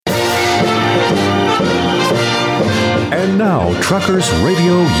And now, Truckers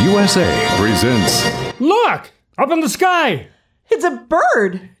Radio USA presents... Look! Up in the sky! It's a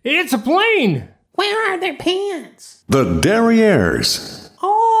bird! It's a plane! Where are their pants? The Derrieres.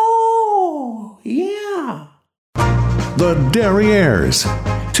 Oh, yeah. The Derrieres.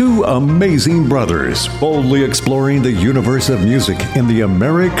 Two amazing brothers boldly exploring the universe of music in the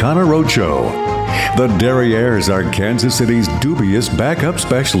Americana Roadshow. The Derrieres are Kansas City's dubious backup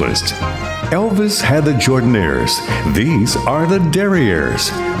specialists. Elvis had the Jordanaires. These are the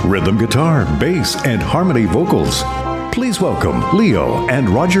Derrieres. Rhythm guitar, bass, and harmony vocals. Please welcome Leo and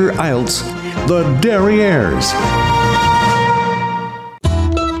Roger Iltz, the Derrieres.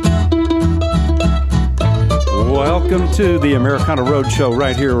 Welcome to the Americana Roadshow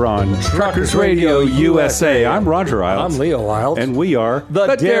right here on Truckers Radio USA. I'm Roger Iltz. I'm Leo Iltz. And we are the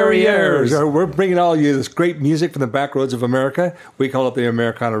Derrieres. We're bringing all you this great music from the back roads of America. We call it the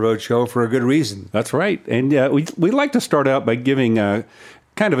Americana Roadshow for a good reason. That's right. And we like to start out by giving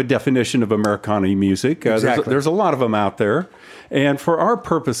kind of a definition of Americana music. Exactly. There's a lot of them out there. And for our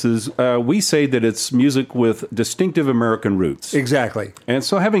purposes, we say that it's music with distinctive American roots. Exactly. And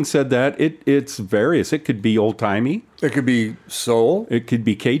so having said that, it's various. It could be old-timey. It could be soul. It could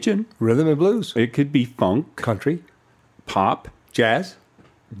be Cajun. Rhythm and blues. It could be funk. Country. Pop. Jazz.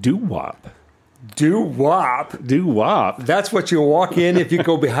 Doo-wop. Doo-wop. Doo-wop. That's what you walk in if you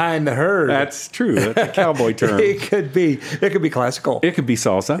go behind the herd. That's true. That's a cowboy term. It could be classical. It could be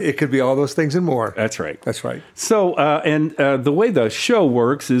salsa. It could be all those things and more. That's right. That's right. So, the way the show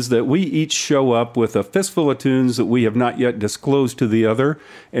works is that we each show up with a fistful of tunes that we have not yet disclosed to the other,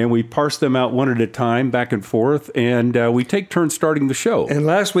 and we parse them out one at a time, back and forth, and we take turns starting the show. And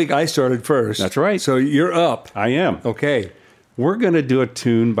last week I started first. That's right. So you're up. I am. Okay. We're going to do a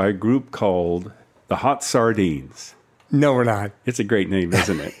tune by a group called the Hot Sardines. No, we're not. It's a great name,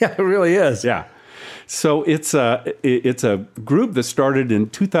 isn't it? Yeah, it really is. Yeah. So it's a group that started in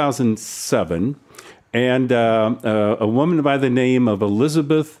 2007, and a woman by the name of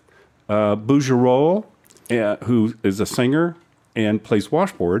Elizabeth Bougerol, who is a singer and plays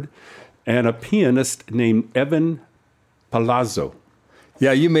washboard, and a pianist named Evan Palazzo.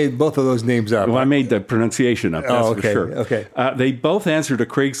 Yeah, you made both of those names up. Well, I made the pronunciation up, that's okay, for sure. Okay. They both answered a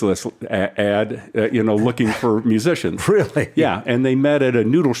Craigslist ad, looking for musicians. Really? Yeah, and they met at a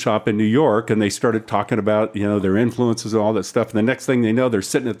noodle shop in New York, and they started talking about, their influences and all that stuff. And the next thing they know, they're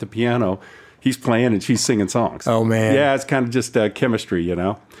sitting at the piano. He's playing and she's singing songs. Oh, man. Yeah, it's kind of just chemistry,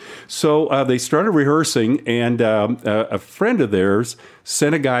 So they started rehearsing, and a friend of theirs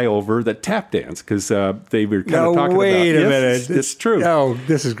sent a guy over that tap danced because they were kind of talking about... wait a minute. It's true. Oh,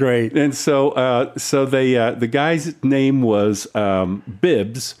 this is great. And so they the guy's name was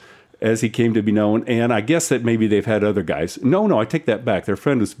Bibbs, as he came to be known, and I guess that maybe they've had other guys. No, I take that back. Their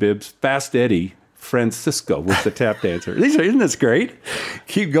friend was Bibbs. Fast Eddie Francisco was the tap dancer. Isn't this great?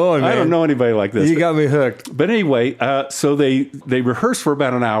 Keep going, man. I don't know anybody like this. You got me hooked. But anyway, so they rehearsed for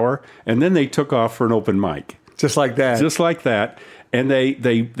about an hour, and then they took off for an open mic. Just like that. Just like that. And they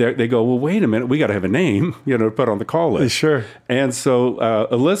go, well, wait a minute, we got to have a name, to put on the call list. Sure. And so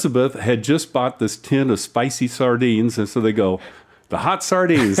Elizabeth had just bought this tin of spicy sardines, and so they go, the Hot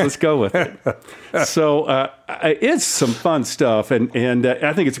Sardines, let's go with it. So it's some fun stuff, and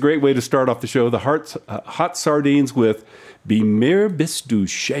I think it's a great way to start off the show. The Hot Sardines with Be Mir Bist Du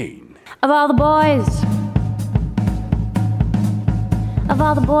Shane. Of all the boys, of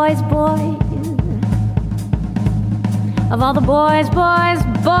all the boys, of all the boys,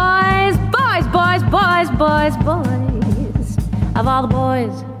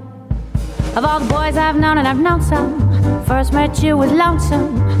 of all the boys I've known, and I've known some. First met you was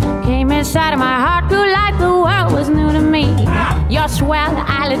lonesome. Came inside of my heart, grew like the world was new to me. You're swell,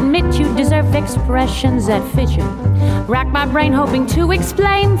 I'll admit you deserve expressions that fit you. Rack my brain hoping to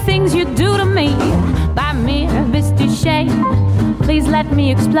explain things you do to me. By mere bist du shame, please let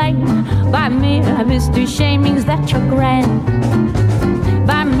me explain. By mere bist du shame means that you're grand.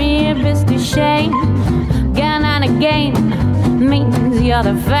 By mere bist du shame, again and again, means you're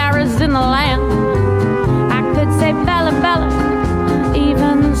the fairest in the land. I could say Bella Bella,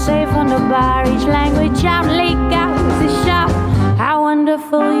 even say wunderbar. Each language out, leak out the shout. How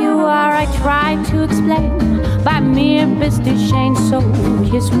wonderful you are, I try to explain. By mere bist du shame, so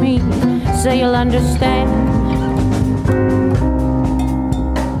kiss me, so you'll understand.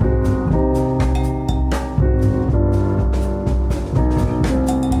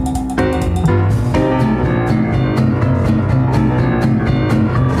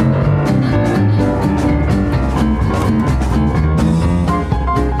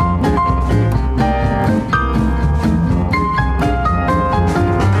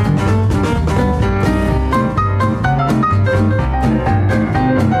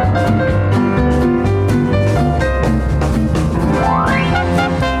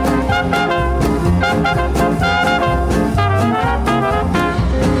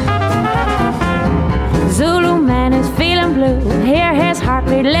 glue. Hear his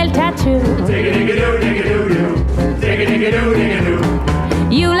heartbeat, little tattoo. Dig-a-dig-a-doo, dig-a-doo-doo. Dig-a-dig-a-doo, dig-a-doo.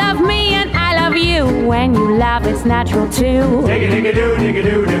 You love me and I love you. When you love, it's natural too. Dig-a-dig-a-doo,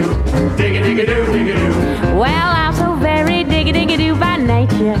 dig-a-doo-doo. Dig-a-dig-a-doo, dig-a-doo. Well, I'm so very digga-digga-doo by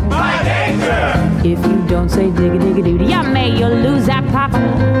nature. By nature! If you don't say digga-digga-doo, you may you'll lose that papa.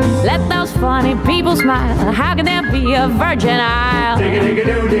 Let those funny people smile. How can there be a virgin isle?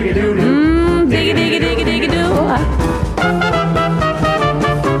 Dig-a-dig-a-doo, dig-a-doo-doo. Digga-digga-digga-digga-doo.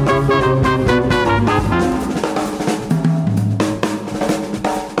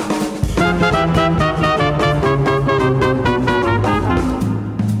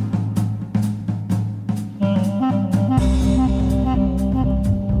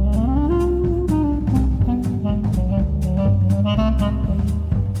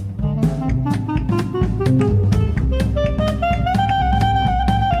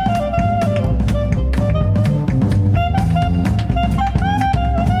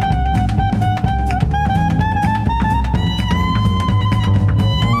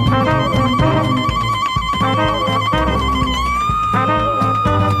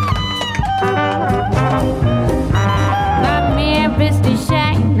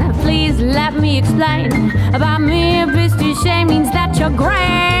 About me, a bit to shame means that you're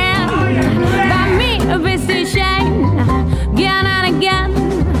grand. By me, a bit to shame, again and again,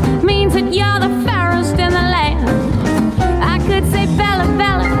 means that you're the fairest in the land. I could say Bella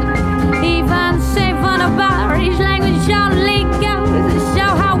Bella, even say Vanna each language only goes to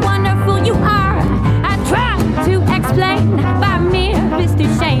show how wonderful you are. I try to explain, by me, a bit to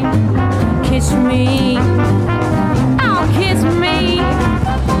shame. Kiss me, oh, kiss me.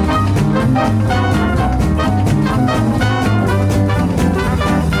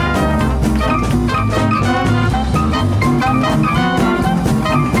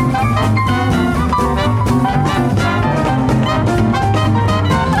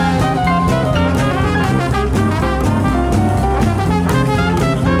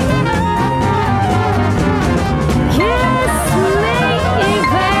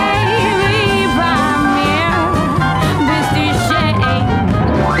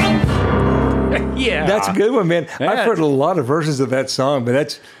 That's a good one, man. I've heard a lot of versions of that song,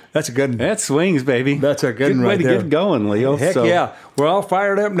 but that's a good one. That swings, baby. That's a good one way right to there. get going, Leo. Heck yeah. We're all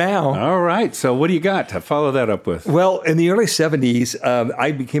fired up now. All right. So what do you got to follow that up with? Well, in the early 70s,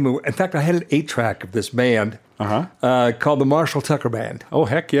 in fact, I had an 8-track of this band called the Marshall Tucker Band. Oh,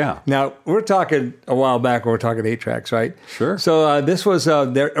 heck yeah. Now, we're talking a while back when we're talking 8 tracks, right? Sure. So this was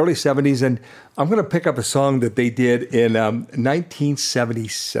their early 70s, and I'm going to pick up a song that they did in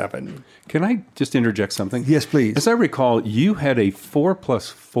 1977. Can I just interject something? Yes, please. As I recall, you had a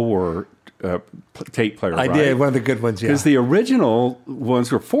 4+4 tape player, I right? did, one of the good ones, yeah. Because the original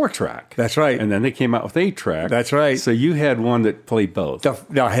ones were 4-track. That's right. And then they came out with 8-track. That's right. So you had one that played both.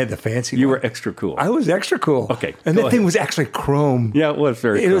 No, I had the fancy You one. were extra cool. I was extra cool. Okay, And go that thing ahead. was actually chrome. Yeah, it was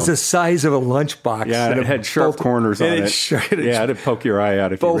very It cool. was the size of a lunchbox. Yeah, and it had sharp corners on it. Yeah, it'd poke your eye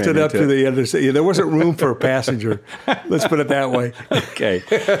out if you ran bolted up into to it. the other side. Yeah, there wasn't room for a passenger. Let's put it that way. Okay.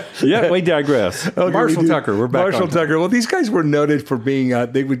 Yeah, we digress. Okay, Marshall we do. Tucker, we're back Marshall on. Tucker. Well, these guys were noted for being,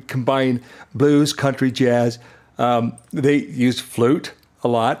 they would combine blues, country, jazz. They used flute a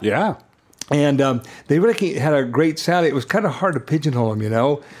lot. Yeah. And they really had a great sound. It was kind of hard to pigeonhole them, you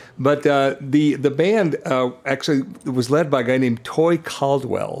know. But the band actually was led by a guy named Toy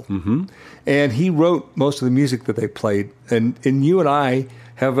Caldwell. Mm-hmm. And he wrote most of the music that they played. And you and I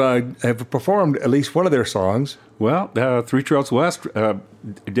have performed at least one of their songs. Well, Three Trails West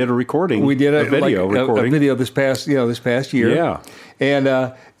did a recording. We did a video recording. A video this past year. Yeah.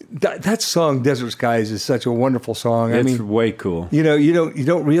 And that song, Desert Skies, is such a wonderful song. It's way cool. You know, you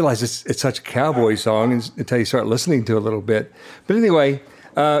don't realize it's such a cowboy song until you start listening to it a little bit. But anyway,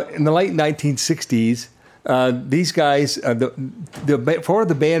 in the late 1960s, these guys, four of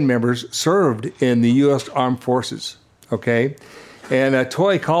the band members served in the U.S. Armed Forces. Okay. And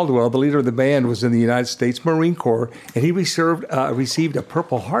Toy Caldwell, the leader of the band, was in the United States Marine Corps, and he received a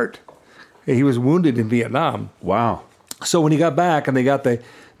Purple Heart. He was wounded in Vietnam. Wow. So when he got back and they got the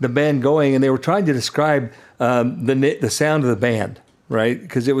band going, and they were trying to describe the sound of the band, right?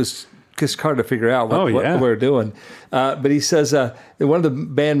 Because it was just hard to figure out what we were doing. But he says, one of the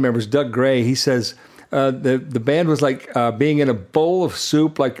band members, Doug Gray, he says, the band was like being in a bowl of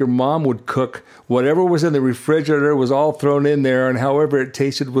soup like your mom would cook. Whatever was in the refrigerator was all thrown in there, and however it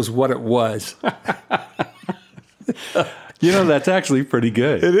tasted was what it was. You know, that's actually pretty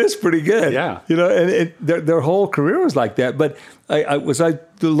good. It is pretty good. Yeah. You know, and their whole career was like that. But I was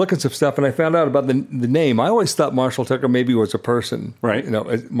looking some stuff and I found out about the name. I always thought Marshall Tucker maybe was a person. Right. You know,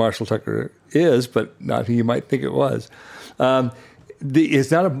 as Marshall Tucker is, but not who you might think it was.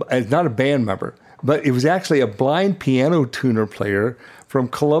 It's not a band member, but it was actually a blind piano tuner player from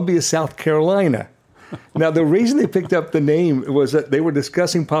Columbia, South Carolina. Now, the reason they picked up the name was that they were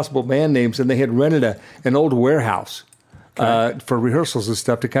discussing possible band names, and they had rented an old warehouse for rehearsals and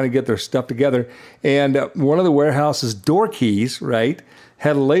stuff to kind of get their stuff together. And one of the warehouse's door keys, right,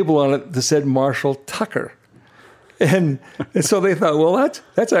 had a label on it that said Marshall Tucker. And so they thought, well,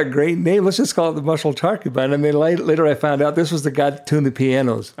 that's a great name. Let's just call it the Marshall Tucker Band. And then later I found out this was the guy that tuned the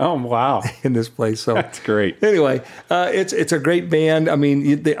pianos. Oh, wow. In this place. So that's great. Anyway, it's a great band. I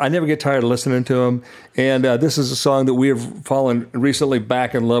mean, I never get tired of listening to them. And this is a song that we have fallen recently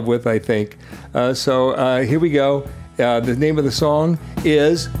back in love with, I think. So here we go. The name of the song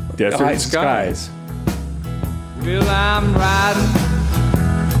is Desert Skies. Well, I'm riding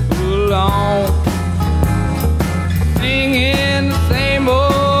along, singing the same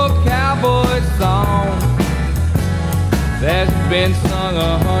old cowboy song that's been sung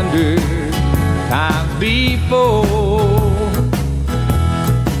 100 times before.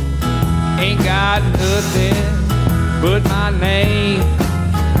 Ain't got nothing but my name,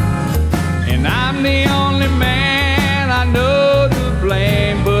 and I'm the only man I know to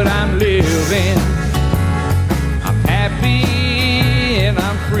blame, but I'm living, I'm happy, and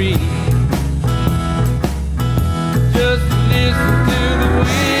I'm free. Just listen to the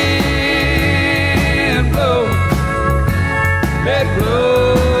wind blow, let it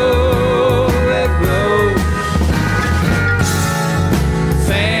blow, let it blow.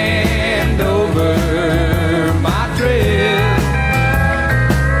 Sand over my trail.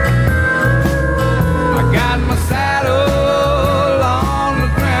 I got my saddle on the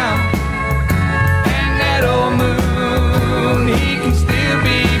ground, and that old moon, he can still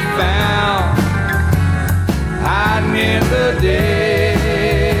be found hiding in the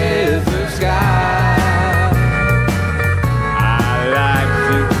desert sky. I like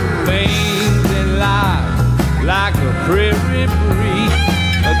simple things in life, like a prairie breeze,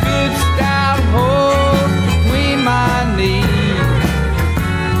 a good stout horse between my knees,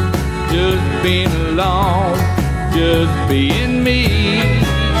 just being alone, just being me.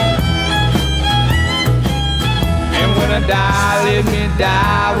 And when I die, let me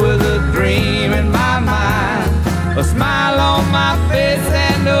die with a dream in my mind, a smile on my face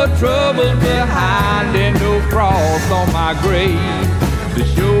and no trouble behind, and no cross on my grave to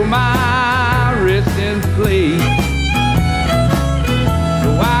show my resting place. So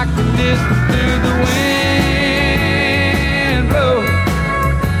I can listen to the wind blow,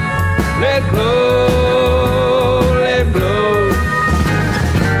 let it blow, let it blow.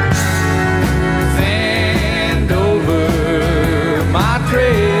 Sand over my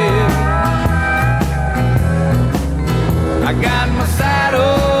trail. I got my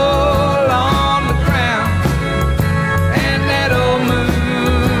saddle on the ground, and that old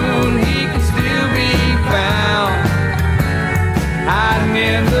moon, he can still be found hiding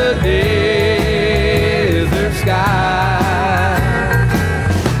in the desert sky.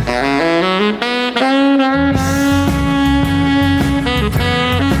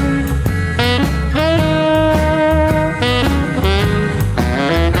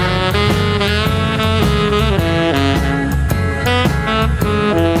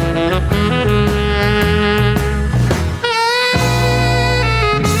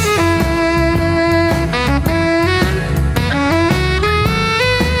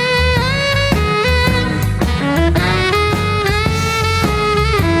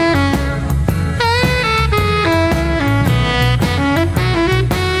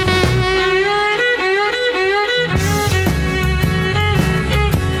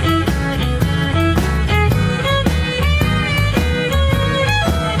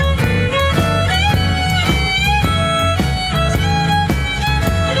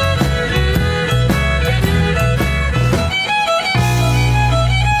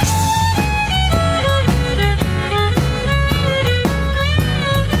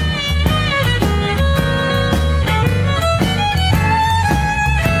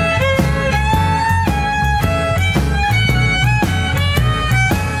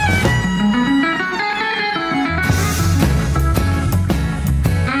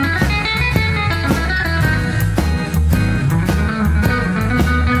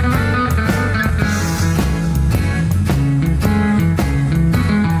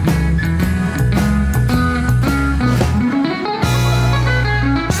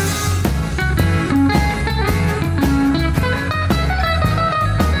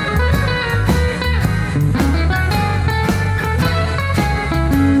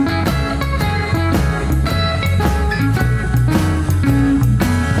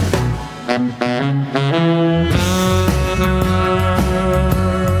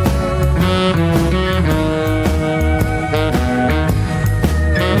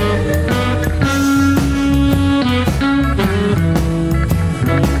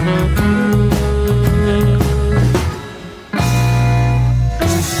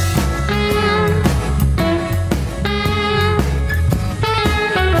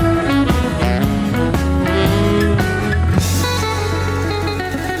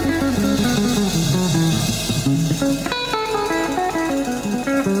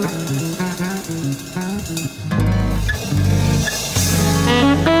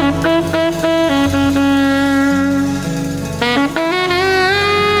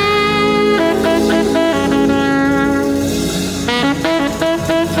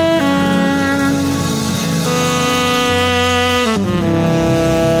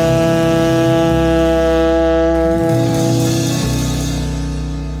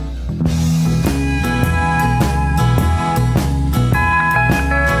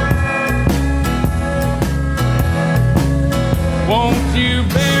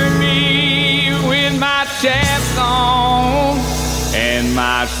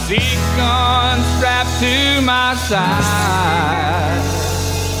 my seat-gun strapped to my side,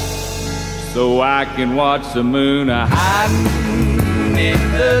 so I can watch the moon hiding in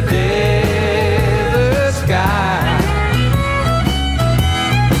the desert sky.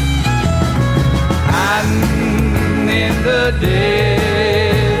 Hiding in the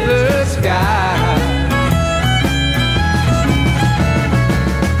desert sky.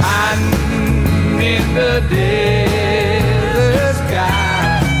 Hiding in the desert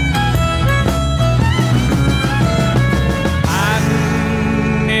sky.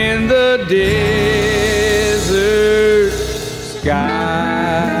 Hiding in the desert sky.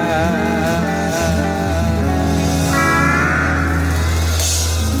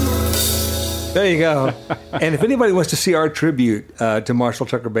 There you go. And if anybody wants to see our tribute to Marshall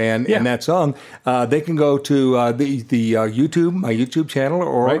Tucker Band and that song, they can go to the YouTube, my YouTube channel,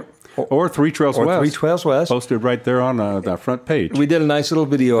 or Three Trails West. Three Trails West. Posted right there on the front page. We did a nice little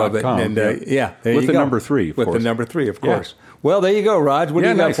video of it. .com, And yeah. there With you the go. number 3, of With course. the number 3, of Yeah. course. Well, there you go, Raj. What do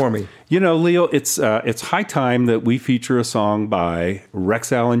you got for me? You know, Leo, it's high time that we feature a song by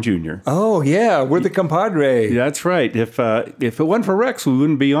Rex Allen Jr. Oh, yeah. We're the compadre. That's right. If it wasn't for Rex, we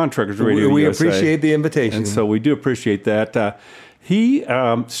wouldn't be on Truckers Radio We USA. appreciate the invitation. And so we do appreciate that. He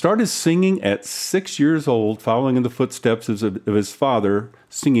started singing at 6 years old, following in the footsteps of his father,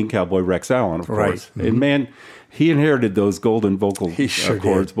 singing cowboy Rex Allen, of Right. course. And man, he inherited those golden vocal sure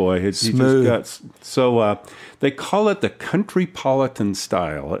chords, did. boy. He Smooth. just got so. They call it the countrypolitan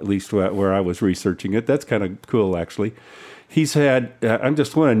style, at least where I was researching it. That's kind of cool, actually. He's had. I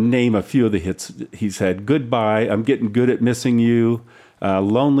just want to name a few of the hits he's had. Goodbye. I'm getting good at missing you.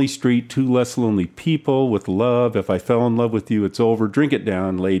 Lonely Street, Two Less Lonely People, With Love, If I Fell in Love with You, It's Over, Drink It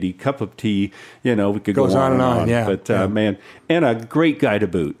Down, Lady, Cup of Tea. You know, we could Goes go on and on, yeah. But Yeah. man, and a great guy to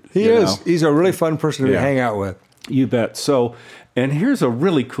boot. He you is. know? He's a really fun person to Yeah. hang out with. You bet. So, and here's a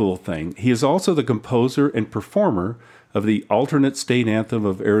really cool thing. He is also the composer and performer of the alternate state anthem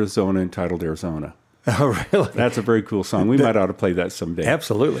of Arizona entitled Arizona. Oh, really? That's a very cool song. We might ought to play that someday.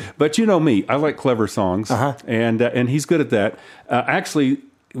 Absolutely. But you know me, I like clever songs, Uh-huh. and he's good at that. Actually,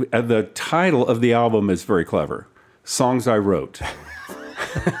 the title of the album is very clever. Songs I Wrote.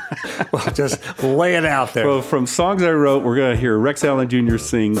 Well, just lay it out there. So from Songs I Wrote, we're going to hear Rex Allen Jr.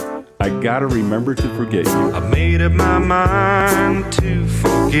 sing, I Gotta Remember to Forget You. I made up my mind to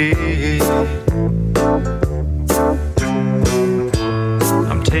forget.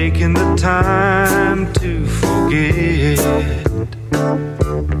 I'm taking the time to forget.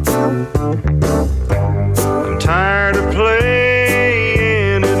 I'm tired of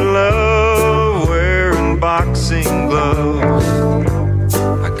playing in love, wearing boxing gloves.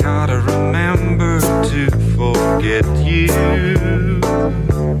 I gotta remember to forget you.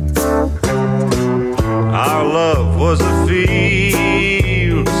 Our love was a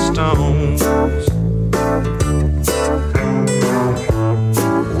field of stones.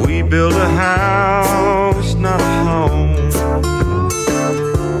 We built a house, not a home.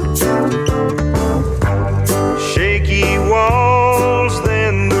 Shaky walls,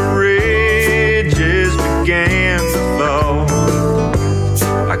 then the ridges began to fall.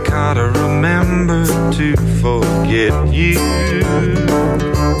 I gotta remember to forget you.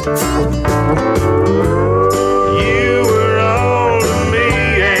 You were all to me,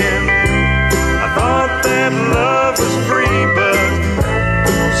 and I thought that love was free, but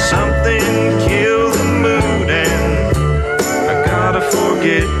something killed the mood, and I gotta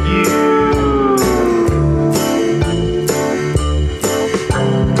forget you.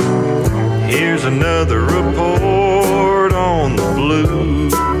 Here's another report on the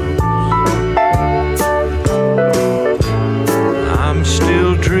blues. I'm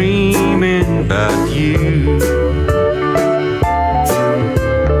still dreaming about you.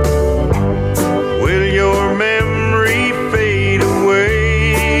 Will your memory fade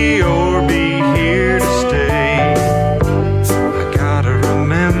away or be here to stay? I gotta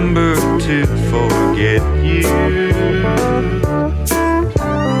remember to forget you.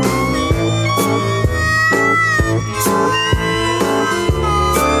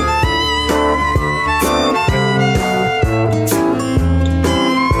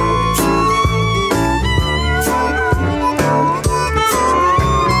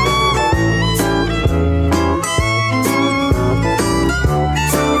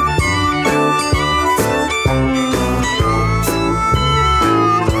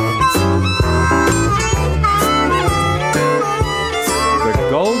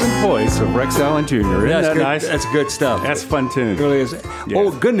 voice of Rex Allen Jr. Isn't That's that good. nice? That's good stuff. That's a fun tune. It really is.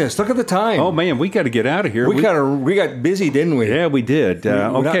 Oh goodness! Look at the time. Oh man, we got to get out of here. we got busy, didn't we? Yeah, we did. We're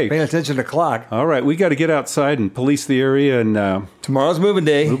not Okay. paying attention to the clock. All right, we got to get outside and police the area and Tomorrow's moving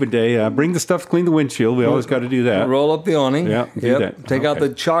day. moving day. Bring the stuff, clean the windshield. We always got to do that. Roll up the awning. Yeah, do that. Take out Okay.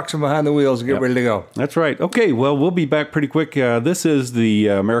 the chocks from behind the wheels and get Yep. ready to go. That's right. Okay, well, we'll be back pretty quick. This is the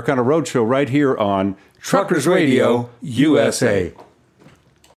Americana Roadshow right here on Truckers Radio USA.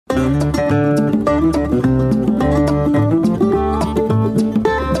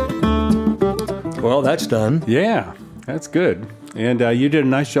 Well, that's done. Yeah, that's good. And you did a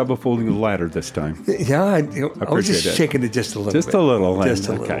nice job of folding the ladder this time. Yeah, I was appreciate just it. shaking it just a little Just bit. a little. Just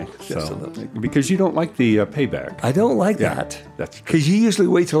a okay. little. Just a little. Because you don't like the payback. I don't like Yeah, that. that's true. Because you usually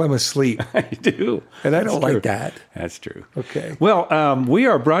wait till I'm asleep, I do. and I That's don't true. like that. That's true. Okay. Well, we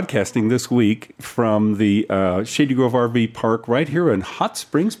are broadcasting this week from the Shady Grove RV Park right here in Hot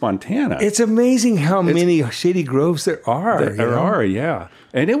Springs, Montana. It's amazing how many Shady Groves there are. you There know? are, yeah.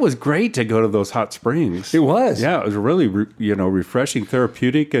 And it was great to go to those hot springs. It was. Yeah, it was really, refreshing,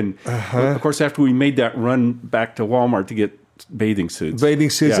 therapeutic. And, of course, after we made that run back to Walmart to get bathing suits. Bathing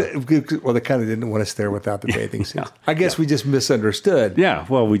suits. Yeah. Well, they kind of didn't want us there without the bathing suits. I guess we just misunderstood. Yeah,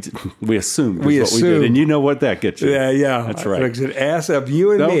 well, we assumed We is what we assumed. did. And you know what that gets you. Yeah. That's right. It's an ass of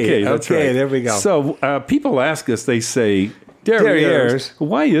you and me. Okay, that's okay, right. there we go. So people ask us, they say, Derrieres,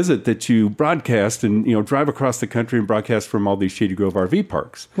 why is it that you broadcast and drive across the country and broadcast from all these Shady Grove RV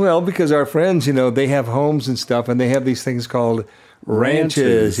parks? Well, because our friends, they have homes and stuff, and they have these things called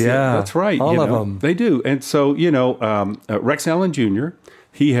ranches. Yeah, that's right. All of them. They do. And so, Rex Allen Jr.,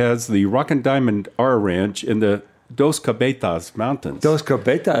 he has the Rock and Diamond R Ranch in the Dos Cabetas Mountains. Dos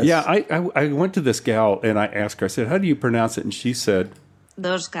Cabetas. Yeah, I went to this gal and I asked her, I said, how do you pronounce it? And she said,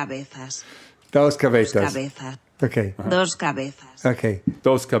 Dos cabezas. Dos Cabetas. Cabezas. Okay. Dos cabezas. Okay.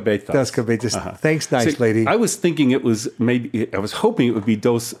 Dos Cabetas. Dos Cabetas. Thanks, nice See, lady. I was thinking it was I was hoping it would be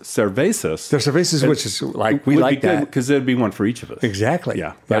Dos Cervezas. Dos Cervezas, which is we like that. Because there'd be one for each of us. Exactly.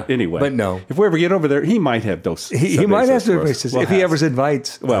 Yeah. But anyway. But no. If we ever get over there, he might have Dos He might have for us. Cervezas We'll if he have. ever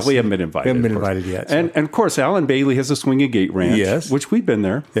invites. Well, us. we haven't been invited. We haven't been of course. invited yet. so. And of course, Alan Bailey has a Swinging Gate Ranch. Yes. Which we've been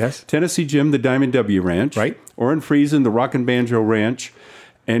there. Yes. Tennessee Jim, the Diamond W Ranch. Right. Orrin Friesen, the Rock and Banjo Ranch.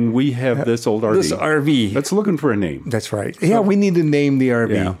 And we have this old RV. This RV. That's looking for a name. That's right. Yeah, we need to name the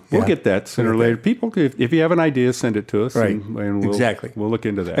RV. Yeah, we'll get that sooner or later. People, if you have an idea, send it to us. Right. And we'll, Exactly. We'll look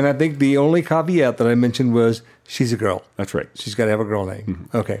into that. And I think the only caveat that I mentioned was she's a girl. That's right. She's got to have a girl name.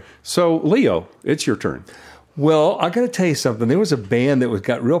 Okay. So, Leo, it's your turn. Well, I got to tell you something. There was a band that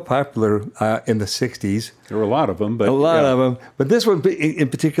got real popular in the 60s. There were a lot of them. But A lot of them. But this one in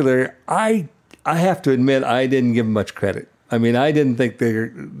particular, I have to admit, I didn't give them much credit. I mean, I didn't think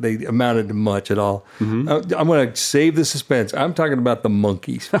they amounted to much at all. I'm going to save the suspense. I'm talking about the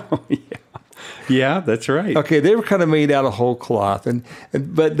Monkees. Oh, yeah. Yeah, that's right. Okay, they were kind of made out of whole cloth,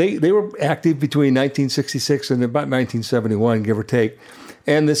 but they were active between 1966 and about 1971, give or take.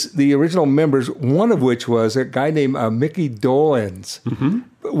 And the original members, one of which was a guy named Mickey Dolenz.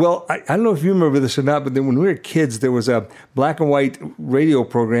 Well, I don't know if you remember this or not, but then when we were kids, there was a black and white radio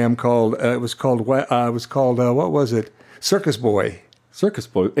program called what was it? Circus Boy. Circus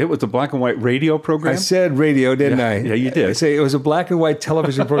Boy. It was a black and white radio program? I said radio, didn't I? Yeah, you did. I say it was a black and white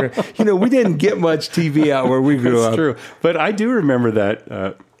television program. We didn't get much TV out where we grew up. That's true. But I do remember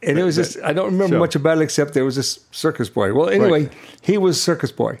that. And it was just, I don't remember much about it except there was this Circus Boy. Well, anyway, he was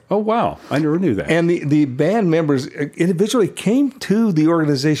Circus Boy. Oh, wow. I never knew that. And the band members individually came to the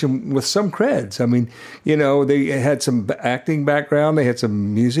organization with some creds. I mean, they had some acting background, they had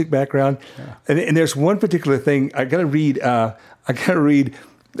some music background. Yeah. And there's one particular thing I got to read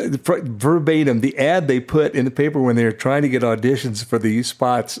verbatim the ad they put in the paper when they were trying to get auditions for the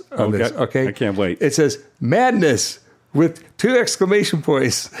spots on this. Okay. I can't wait. It says, "Madness," with 2 exclamation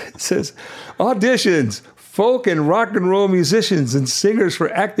points. It says, "Auditions, folk and rock and roll musicians and singers for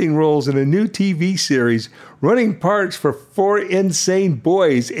acting roles in a new TV series, running parts for 4 insane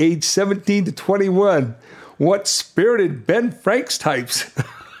boys aged 17 to 21. What spirited Ben Franks types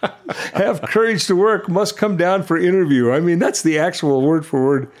have courage to work, must come down for interview." I mean, that's the actual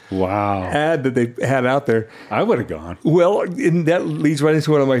word-for-word ad that they had out there. I would have gone. Well, and that leads right into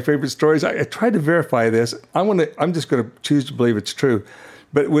one of my favorite stories. I tried to verify this. I'm just going to choose to believe it's true.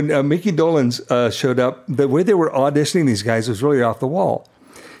 But when Mickey Dolenz showed up, the way they were auditioning these guys was really off the wall.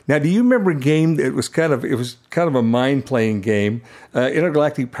 Now, do you remember a game? It was kind of a mind-playing game,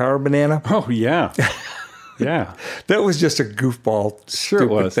 Intergalactic Power Banana. Oh, yeah. Yeah. That was just a goofball, stupid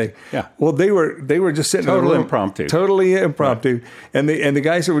was. thing. Yeah. Well, they were just sitting in Totally the room, impromptu. totally impromptu, and the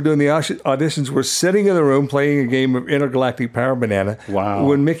guys that were doing the auditions were sitting in the room playing a game of Intergalactic Power Banana. Wow.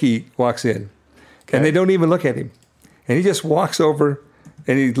 When Mickey walks in, and they don't even look at him, and he just walks over,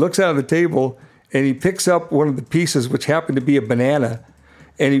 and he looks out of the table, and he picks up one of the pieces, which happened to be a banana,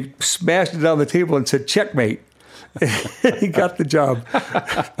 and he smashed it on the table and said, "Checkmate." He got the job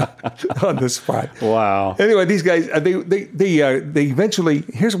on the spot. Wow. Anyway, these guys, they eventually,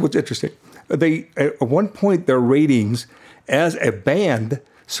 here's what's interesting. They, at one point, their ratings as a band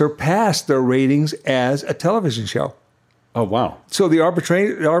surpassed their ratings as a television show. Oh, wow. So the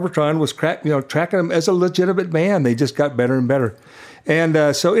Arbitron was tracking them as a legitimate band. They just got better and better.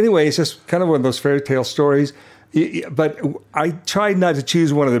 And so anyway, it's just kind of one of those fairy tale stories. But I tried not to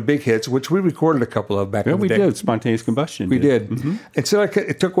choose one of the big hits, which we recorded a couple of back in the day. We did. Spontaneous Combustion. We did. Mm-hmm. And so I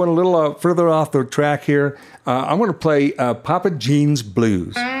took one a little further off the track here. I'm going to play Papa Jean's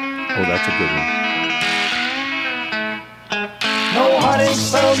Blues. Oh, that's a good one. No heartache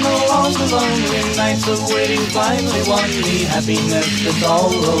felt no longer lonely. Nights of waiting finally won me happiness that's all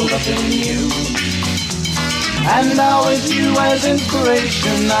rolled up in you. And now with you as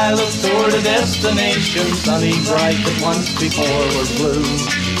inspiration, I look toward a destination sunny, bright that once before was blue.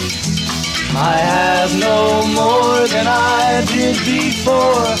 I have no more than I did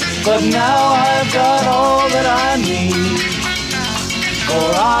before, but now I've got all that I need.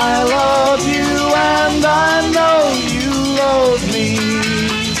 For I love you and I know you love me.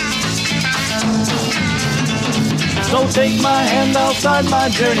 So take my hand, I'll start my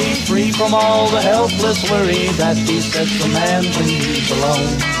journey, free from all the helpless worry that besets a man when he's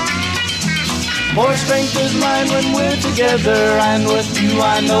alone. For strength is mine when we're together, and with you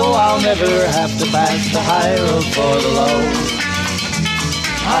I know I'll never have to pass the high road for the low.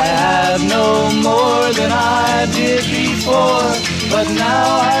 I have no more than I did before, but now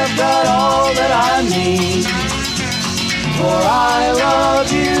I've got all that I need. For I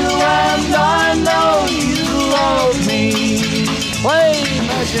love you and I know you love me. Play,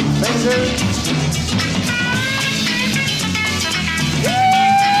 magic fingers.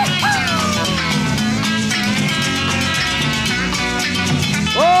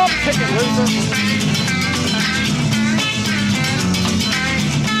 Oh, pick it, Luther.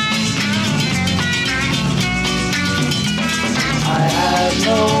 I have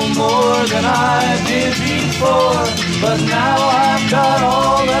no more than I did before, but now I've got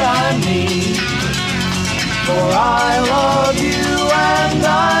all that I need. For I love you and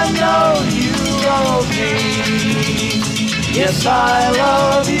I know you love me. Yes, I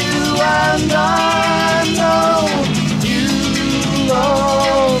love you and I know you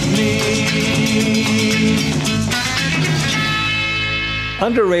love me.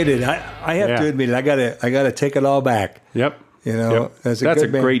 Underrated. I have to admit, I gotta take it all back. Yep. You know, that's a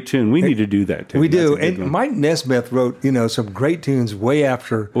great tune. We need to do that too. We do. And Mike Nesmith wrote, some great tunes way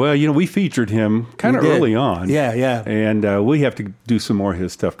after. Well, we featured him kind of early on. Yeah, yeah. And we have to do some more of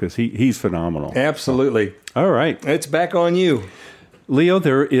his stuff because he's phenomenal. Absolutely. All right. It's back on you. Leo,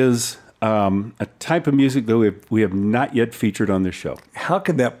 there is a type of music that we have not yet featured on this show. How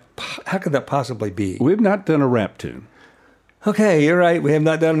could that possibly be? We have not done a rap tune. Okay, you're right. We have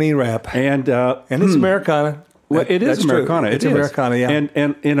not done any rap. And it's Americana. Well, it is Americana. It's Americana, yeah.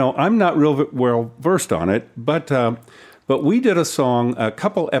 And I'm not real well versed on it, but we did a song, a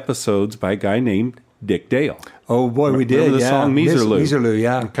couple episodes by a guy named Dick Dale. Oh boy, we did. Remember the song Meeserloo? Meeserloo,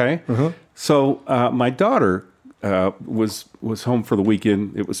 yeah. Okay. Uh-huh. So my daughter was home for the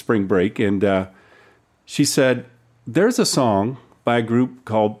weekend. It was spring break, and she said, "There's a song by a group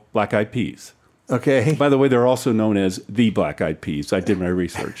called Black Eyed Peas." Okay. By the way, they're also known as the Black Eyed Peas. I did my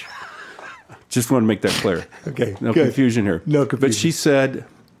research. Just want to make that clear. Okay. No good. confusion here. No confusion. But she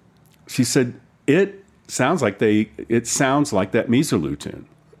said it sounds like that Meeserloo tune.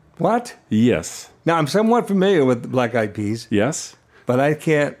 What? Yes. Now I'm somewhat familiar with the Black Eyed Peas. Yes. But I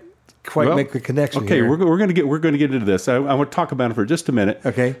can't quite make the connection. Okay, here. we're going to get into this. I want to talk about it for just a minute.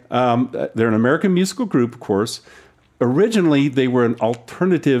 Okay. They're an American musical group, of course. Originally, they were an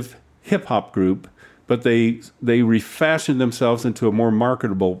alternative hip hop group, but they refashioned themselves into a more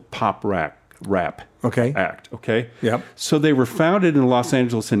marketable pop rap act. Okay. Yep. So they were founded in Los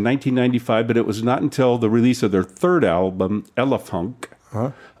Angeles in 1995, but it was not until the release of their third album, Ella Funk,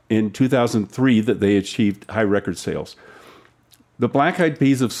 in 2003 that they achieved high record sales. The Black Eyed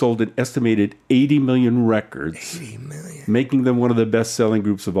Peas have sold an estimated 80 million records, 80 million. making them one of the best-selling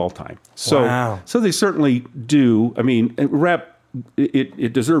groups of all time. So, wow. So they certainly do. I mean, rap.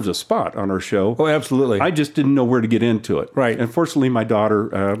 It deserves a spot on our show. Oh, absolutely. I just didn't know where to get into it. Right. Unfortunately, my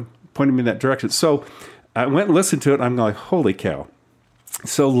daughter pointed me in that direction. So I went and listened to it, and I'm like, holy cow.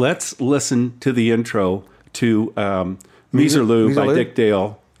 So let's listen to the intro to Meeserloo by Dick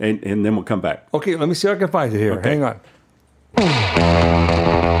Dale, and then we'll come back. Okay, let me see if I can find it here. Okay. Hang on.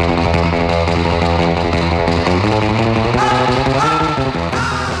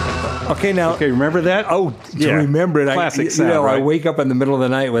 Okay, now. Okay, remember that? Oh, to remember it. Classic sound, I right? wake up in the middle of the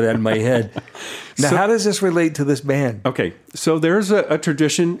night with that in my head. Now, how does this relate to this band? Okay, so there's a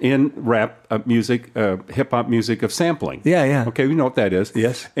tradition in rap music, hip-hop music of sampling. Yeah. Okay, we know what that is.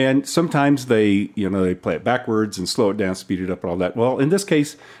 Yes. And sometimes they play it backwards and slow it down, speed it up, and all that. Well, in this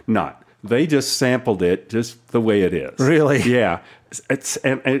case, not. They just sampled it just the way it is. Really? Yeah.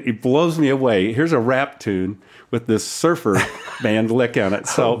 And it blows me away. Here's a rap tune with this surfer band lick on it.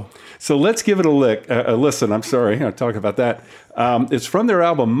 So let's give it a listen. I'm sorry, I'll talk about that. It's from their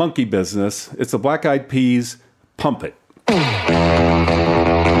album Monkey Business. It's the Black Eyed Peas, Pump It.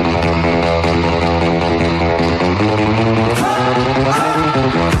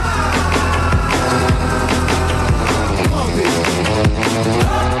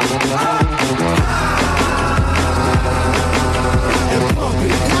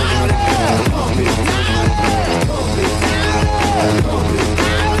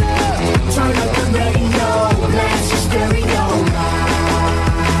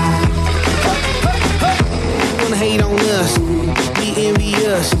 Hate on us, be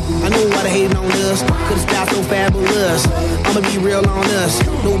envious. I know why they hating on us, cause the style so fabulous. I'ma be real on us,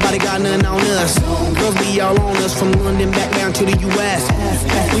 nobody got nothing on us. Girls be all on us, from London back down to the US.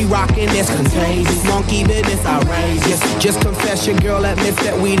 We rockin' this contagious, monkey business outrageous. Just confess your girl admits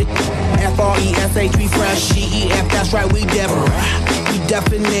that we the F-R-E-S-H, we fresh, G-E-F, that's right, we definite. We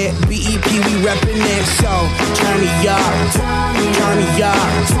definite, B-E-P, we reppin' it. So, turn me up, turn me up,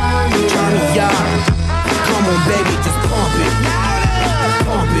 turn me up. Come on, baby, just pump it.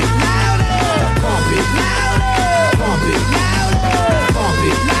 Pump it. Pump it. Pump it. Pump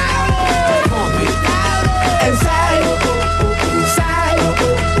it. Pump it. And say,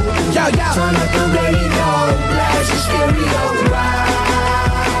 yo, yo. Turn up the radio, blast your stereo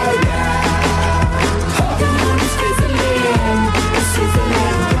right now. Come on, it's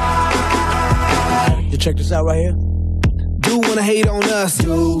sizzling. You check this out right here. Do wanna hate on us,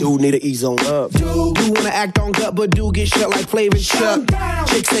 do need to ease on up. Do wanna act on gut, but do get shut like Flavor Chuck.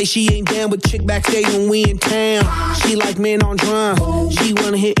 Chick say she ain't down with chick backstage when we in town. She like men on drums, she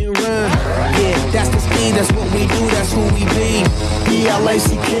wanna hit and run. Yeah, that's the speed, that's what we do, that's who we be.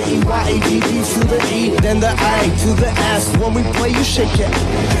 B-L-A-C-K-E-Y-A-D-D to the E, then the A to the S. When we play, you shake it,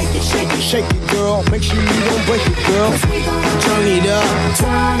 shake it, shake it, girl. Make sure you don't break it, girl. Turn it up,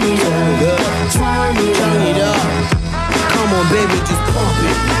 turn it up, turn it up. Come on, baby, just pump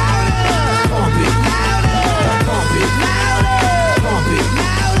it. Pump it. Pump it. Pump it.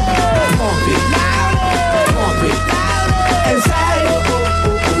 Pump it. Pump it. And say,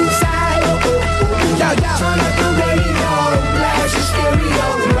 yo, yo. Turn up the radio, blast your stereo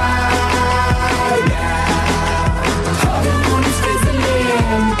right now. Come on, it's sizzling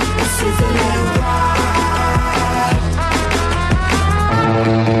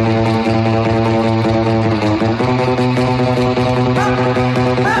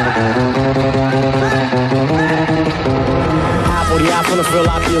Gonna feel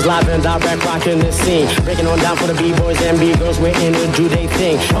I feels live and direct, rocking the scene. Breaking on down for the B-boys and B-girls, we're in to do they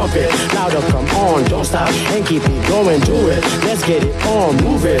thing. Pump it, louder, come on, don't stop, and keep it going, do it. Let's get it on,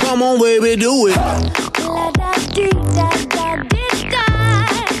 move it. Come on, baby, do it. Let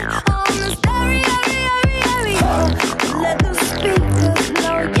the speakers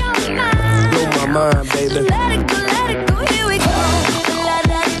blow your mind. Blow my mind, baby. Let it go, here we go.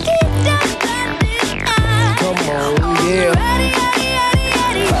 Come on, yeah.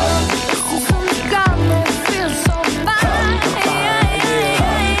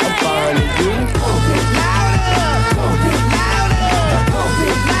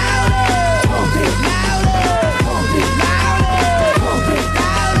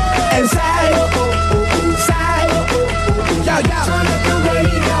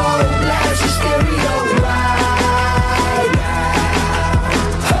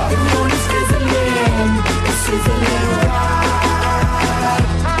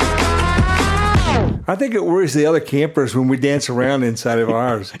 I think it worries the other campers when we dance around inside of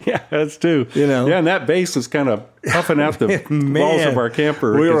ours. Yeah, that's true. You know? Yeah, and that bass was kind of puffing out the walls of our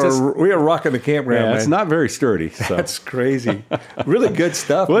camper. We are rocking the campground. Yeah, man. it's not very sturdy. So. That's crazy. Really good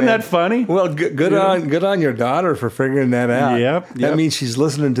stuff. Wasn't man. that funny? Well, good on your daughter for figuring that out. Yep. That means she's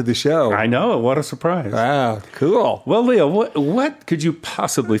listening to the show. I know. What a surprise. Wow, cool. Well, Leo, what could you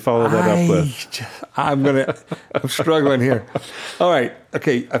possibly follow that up with? I'm struggling here. All right.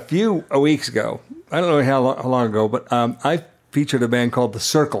 Okay. A few weeks ago, I don't know how long ago, but I featured a band called The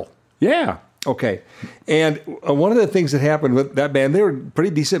Circle. Yeah. Okay. And one of the things that happened with that band, they were a pretty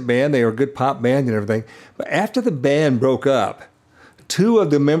decent band. They were a good pop band and everything. But after the band broke up, two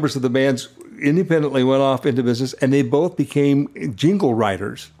of the members of the bands independently went off into business, and they both became jingle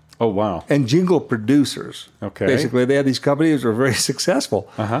writers. Oh, wow. And jingle producers. Okay. Basically, they had these companies that were very successful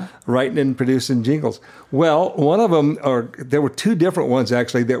writing and producing jingles. Well, one of them, or there were two different ones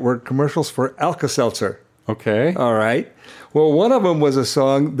actually, that were commercials for Alka-Seltzer. Okay. All right. Well, one of them was a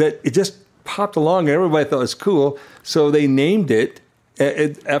song that it just popped along and everybody thought it was cool, so they named it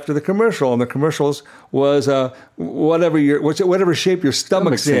after the commercial, and the commercials was whatever shape your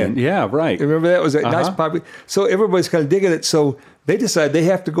stomach's in. Yeah, right. Remember that was a nice popular. So everybody's kind of digging it. So they decide they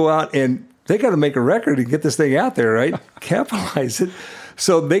have to go out and they got to make a record and get this thing out there, right? Capitalize it.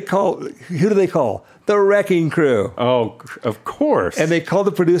 So they call. Who do they call? The Wrecking Crew. Oh, of course. And they call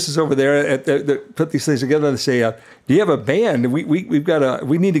the producers over there that put these things together and they say, "Do you have a band? We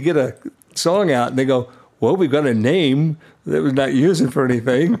need to get a song out." And they go, "Well, we've got a name that we're not using for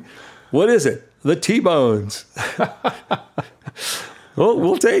anything. What is it? The T-Bones." Well,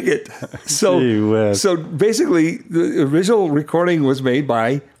 we'll take it. So basically, the original recording was made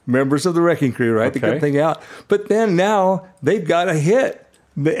by members of the Wrecking Crew, right? Okay. To get the thing out. But then now they've got a hit,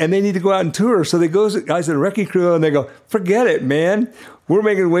 and they need to go out and tour. So they go, guys at the Wrecking Crew, and they go, "Forget it, man. We're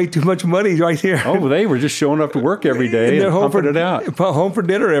making way too much money right here." Oh, they were just showing up to work every day and pumping it out. Home for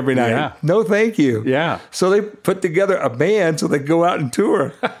dinner every night. Yeah. No, thank you. Yeah. So they put together a band so they go out and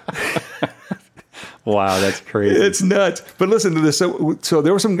tour. Wow, that's crazy. It's nuts. But listen to this. So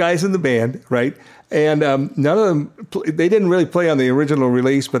there were some guys in the band, right? And none of them, they didn't really play on the original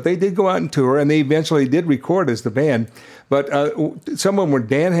release, but they did go out and tour, and they eventually did record as the band. But some of them were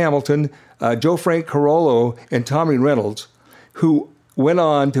Dan Hamilton, Joe Frank Carollo, and Tommy Reynolds, who went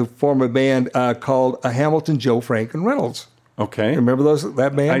on to form a band called Hamilton, Joe, Frank, and Reynolds. Okay. Remember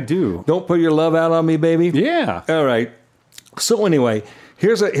that band? I do. Don't Put Your Love Out on Me, Baby? Yeah. All right. So anyway,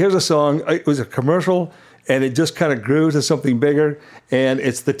 here's a song. It was a commercial, and it just kind of grew to something bigger. And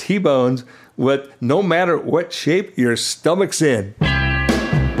it's the T-Bones with "No Matter What Shape Your Stomach's In."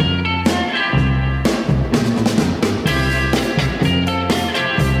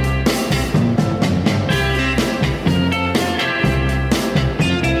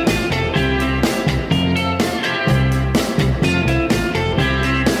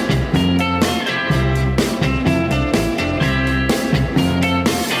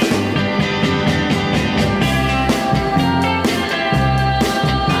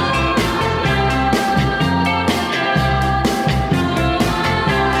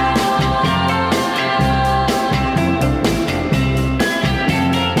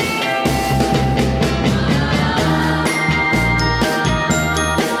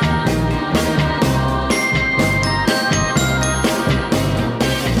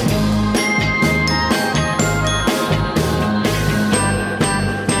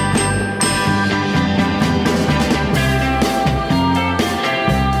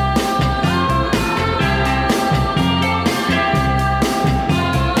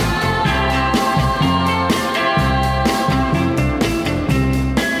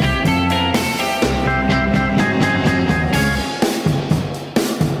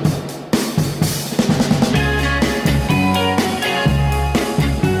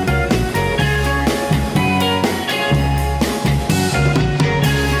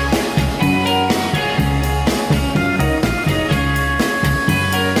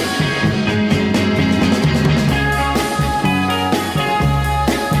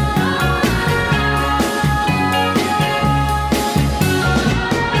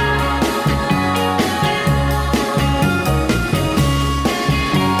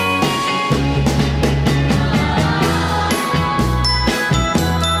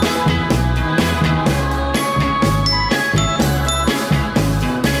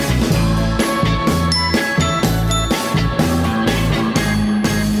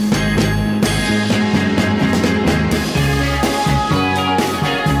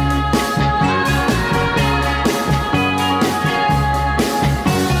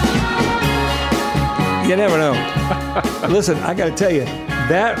 You never know. Listen, I got to tell you,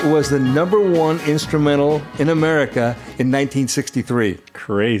 that was the #1 instrumental in America in 1963.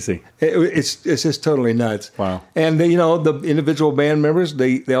 Crazy. It's just totally nuts. Wow. And the individual band members,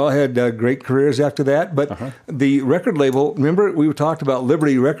 they all had great careers after that. But the record label, remember we talked about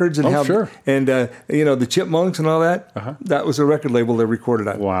Liberty Records and how sure. And the Chipmunks and all that. That was a record label they recorded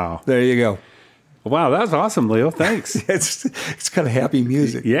on. Wow. There you go. Wow, that's awesome, Leo. Thanks. It's kind of happy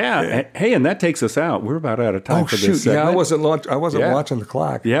music. Yeah. Hey, and that takes us out. We're about out of time for this segment. Yeah, I wasn't watching the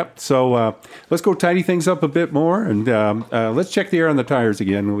clock. Yep. So let's go tidy things up a bit more, and let's check the air on the tires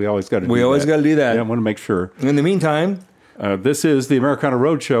again. We always got to do that. We always got to do that. Yeah, I want to make sure. In the meantime, this is the Americana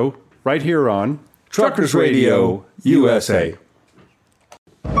Roadshow right here on Truckers Radio USA.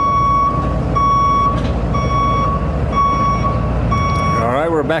 All right,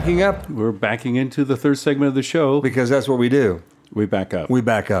 we're backing up. We're backing into the third segment of the show. Because that's what we do. We back up. We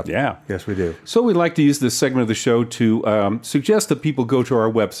back up. Yeah. Yes, we do. So we like to use this segment of the show to suggest that people go to our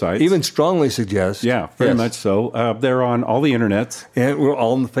website. Even strongly suggest. Yeah, very much so. They're on all the internets. And we're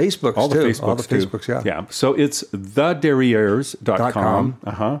all on the Facebooks, all the too. Facebooks, all the Facebooks, too. Yeah. So it's thederrieres.com.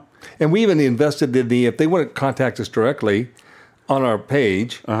 .com. And we even invested in if they want to contact us directly on our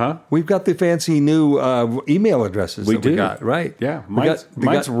page, we've got the fancy new email addresses we got, right? Yeah.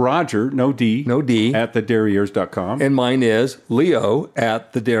 Mine's Roger, no D, at thederrieres.com. And mine is Leo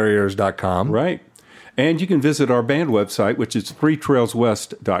at thederrieres.com. Right. And you can visit our band website, which is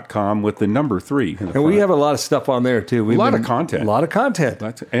 3trailswest.com with the number 3. And we have a lot of stuff on there, too. A lot of content. A lot of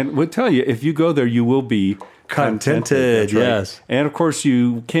content. And we'll tell you, if you go there, you will be contented. Yes. And, of course,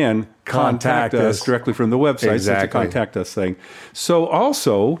 you can contact us directly from the website. Exactly. So it's a contact us thing. So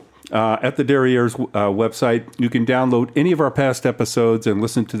also, at the Derrieres website, you can download any of our past episodes and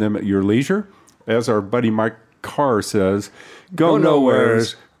listen to them at your leisure. As our buddy Mike Carr says, go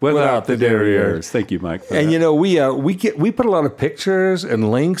nowheres without the Derrieres. Thank you, Mike. And we put a lot of pictures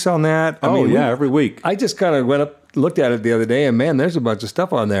and links on that. Every week. I just kind of went up, looked at it the other day, and man, there's a bunch of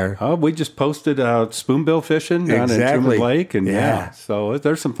stuff on there. We just posted spoonbill fishing down in Truman Lake, and so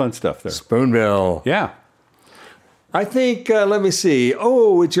there's some fun stuff there. Spoonbill. Yeah. I think, let me see.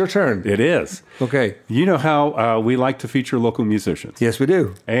 Oh, it's your turn. It is. Okay. You know how we like to feature local musicians. Yes, we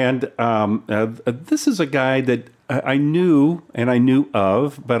do. And this is a guy that I knew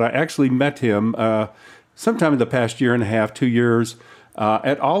of, but I actually met him sometime in the past year and a half, 2 years,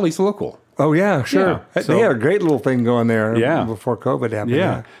 at Ollie's Local. Oh, yeah, sure. Yeah. They had a great little thing going there before COVID happened.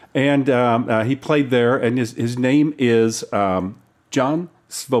 Yeah. And he played there, and his name is John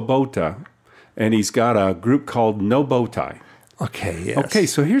Svoboda, and he's got a group called No Bow Tie. Okay, yes. Okay,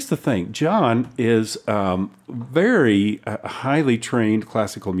 so here's the thing. John is very highly trained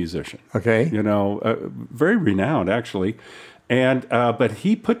classical musician. Okay. Very renowned, actually. And but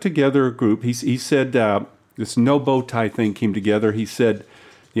he put together a group. He said this No Bow Tie thing came together. He said,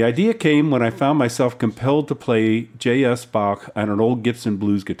 the idea came when I found myself compelled to play J.S. Bach on an old Gibson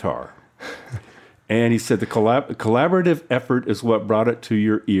blues guitar. And he said the collaborative effort is what brought it to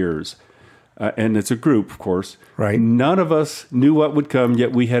your ears. And it's a group, of course. Right. None of us knew what would come,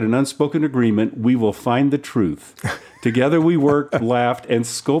 yet we had an unspoken agreement. We will find the truth. Together we worked, laughed, and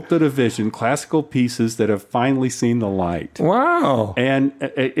sculpted a vision, classical pieces that have finally seen the light. Wow. And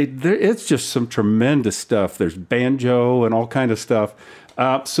it's just some tremendous stuff. There's banjo and all kind of stuff.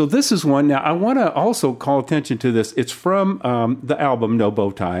 So this is one. Now, I want to also call attention to this. It's from the album No Bow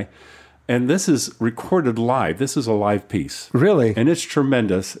Tie. And this is recorded live. This is a live piece. Really? And it's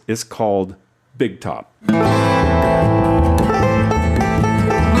tremendous. It's called Big Top.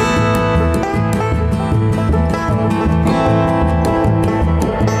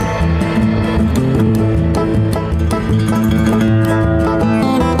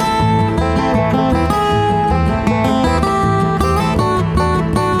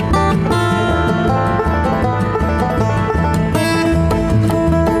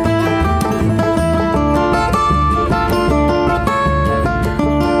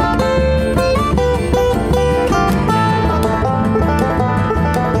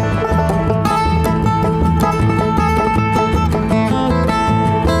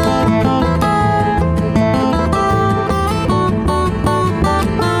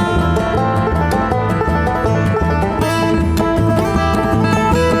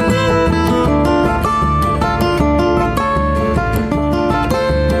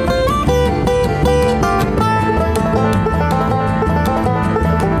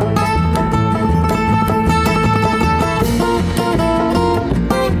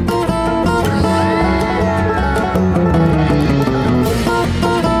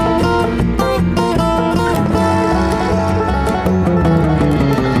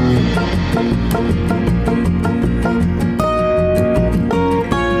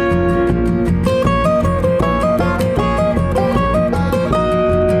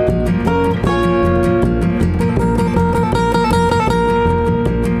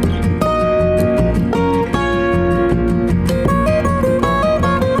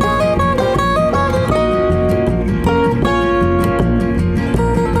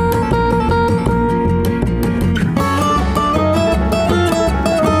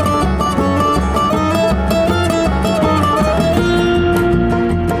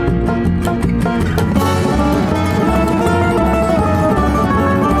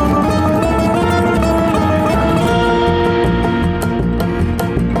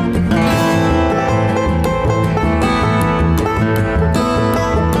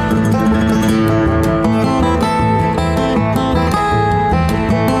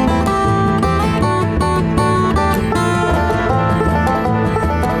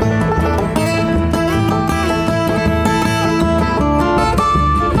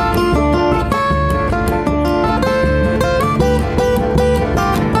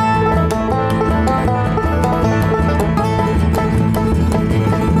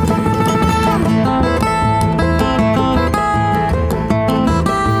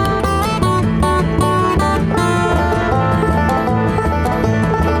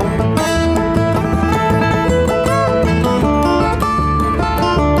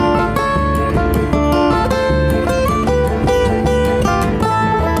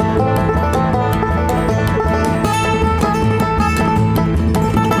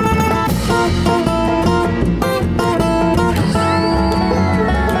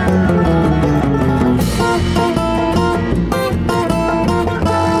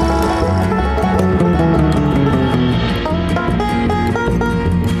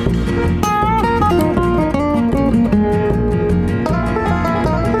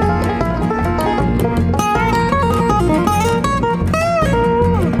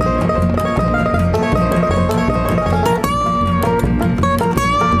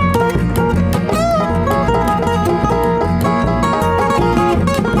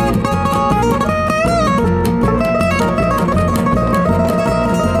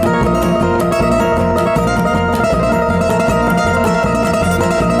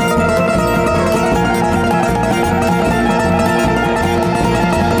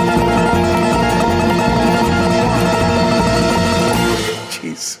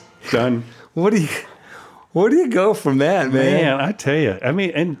 Done. Where do you go from that, man? Man, I tell you. I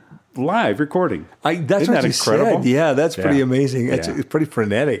mean, and live recording. That's Isn't what that you incredible? said. Yeah, that's pretty Yeah. amazing. It's Yeah. pretty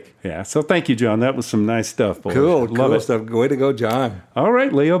frenetic. Yeah. So thank you, John. That was some nice stuff. Boy. Cool, Love cool it. stuff. Way to go, John. All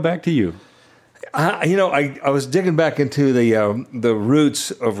right, Leo, back to you. I was digging back into the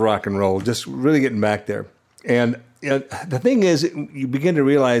roots of rock and roll, just really getting back there. And the thing is, you begin to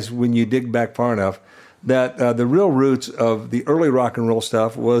realize when you dig back far enough that the real roots of the early rock and roll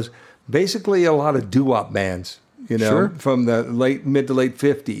stuff was basically a lot of doo-wop bands, Sure. from the mid to late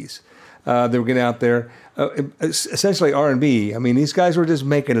 50s. They were getting out there, essentially R&B. I mean, these guys were just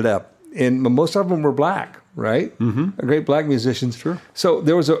making it up. And most of them were black, right? Mm-hmm. Great black musicians. Sure. So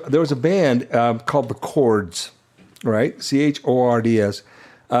there was a band called the Chords, right? Chords,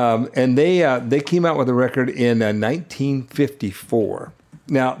 and they came out with a record in 1954.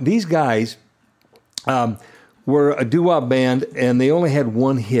 Now these guys were a doo-wop band, and they only had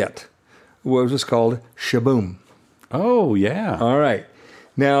one hit, which was called "Shaboom." Oh, yeah. All right.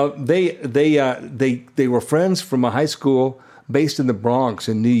 Now they were friends from a high school based in the Bronx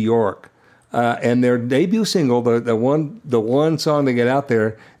in New York, and their debut single, the one song they get out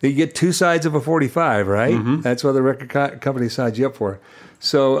there, they get two sides of a 45, right? Mm-hmm. That's what the record company signs you up for.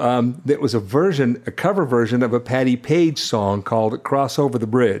 So it was a cover version of a Patti Page song called "Cross Over the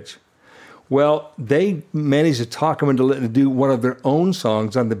Bridge." Well, they managed to talk them into do one of their own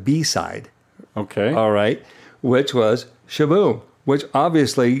songs on the B side. Okay. All right, which was "Shaboom," which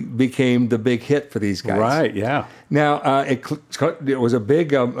obviously became the big hit for these guys. Right, yeah. Now, it was a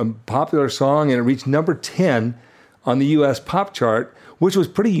big, popular song, and it reached number 10 on the U.S. pop chart, which was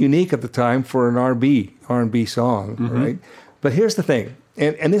pretty unique at the time for an R&B song, right? But here's the thing,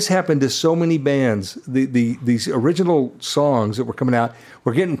 and this happened to so many bands. These original songs that were coming out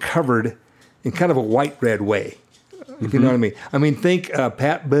were getting covered in kind of a white-red way. If you know what I mean. I mean, think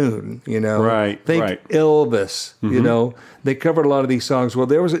Pat Boone, Right, Think right. Elvis, They covered a lot of these songs. Well,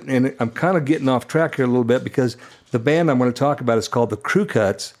 there was, and I'm kind of getting off track here a little bit because the band I'm going to talk about is called the Crew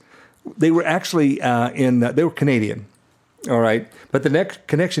Cuts. They were actually they were Canadian, all right? But the next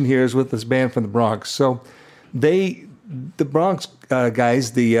connection here is with this band from the Bronx. So the Bronx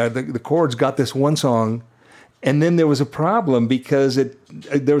guys, the Chords got this one song, and then there was a problem because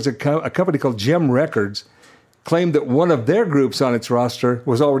there was a company called Gem Records claimed that one of their groups on its roster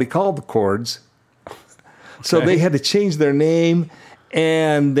was already called the Chords. So they had to change their name,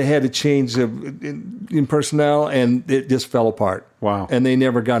 and they had to change in personnel, and it just fell apart. Wow. And they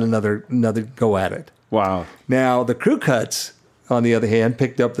never got another go at it. Wow. Now, the Crew Cuts, on the other hand,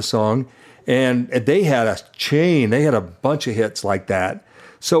 picked up the song, and they had a chain. They had a bunch of hits like that.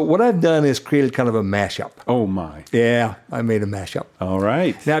 So what I've done is created kind of a mashup. Oh, my. Yeah, I made a mashup. All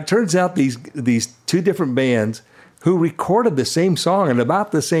right. Now, it turns out these two different bands who recorded the same song at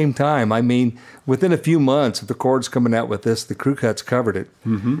about the same time. I mean, within a few months of the Chords coming out with this, the Crew Cuts covered it.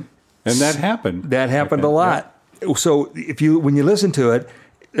 Mm-hmm. And that happened. That happened a lot. Yeah. So when you listen to it,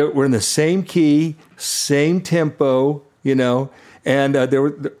 we're in the same key, same tempo, and there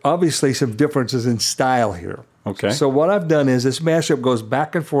were obviously some differences in style here. Okay. So what I've done is this mashup goes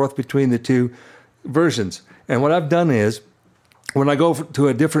back and forth between the two versions. And what I've done is, when I go to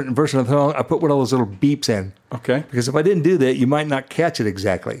a different version of the song, I put one of those little beeps in. Okay. Because if I didn't do that, you might not catch it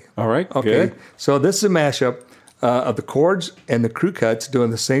exactly. All right. Okay. Good. So this is a mashup of the Chords and the Crew Cuts doing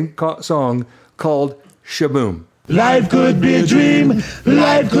the same song called "Shaboom." Life could be a dream.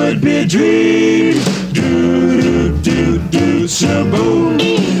 Life could be a dream. Do do do do shaboom.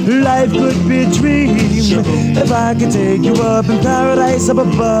 Life could be a dream. If I could take you up in paradise up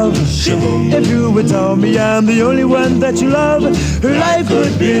above. If you would tell me I'm the only one that you love. Life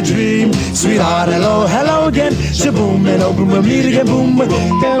could be a dream. Sweetheart, hello, hello again. Shaboom, and open we'll meet again. Boom,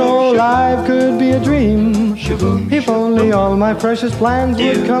 boom. Life could be a dream. If only all my precious plans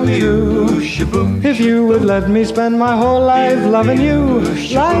would come true. If you would let me spend my whole life loving you.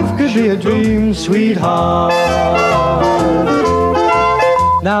 Life could be a dream, sweetheart.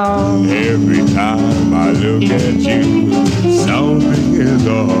 Now every time I look at you, something is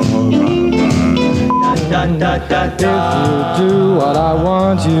on my mind. If you do what I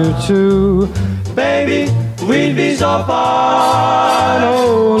want you to, baby, we'd be so far.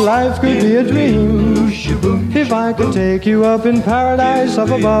 Oh, life could be a dream. If I could take you up in paradise up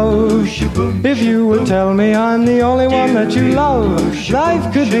above. If you would tell me I'm the only one that you love.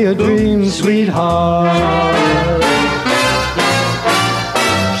 Life could be a dream, sweetheart.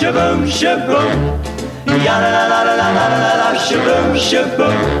 Shaboom, shaboom, yada la la la la la la la, shaboom,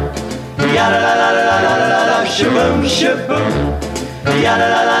 shaboom, yada la la la la la la la, shaboom, shaboom, yada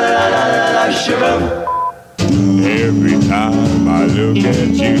la la la la la la la, shaboom. Every time I look at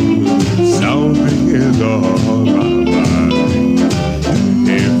you, something is on my mind.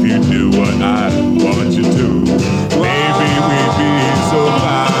 If you do what I want you to, maybe we'd be so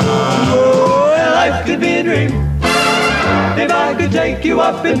fine. Oh, life could be a dream if I could take you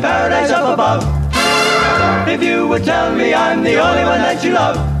up in paradise up above. If you would tell me I'm the only one that you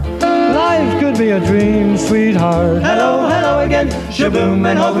love. Life could be a dream, sweetheart. Hello, hello again, shaboom,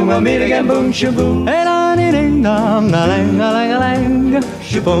 and hoping we'll meet again, boom, shaboom. Hey, da ding dong, da lang, da lang, da lang,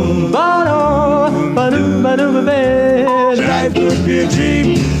 shaboom, ba do, ba do, ba do, ba ba. Life could be a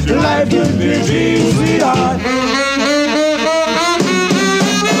dream, life could be a dream, sweetheart.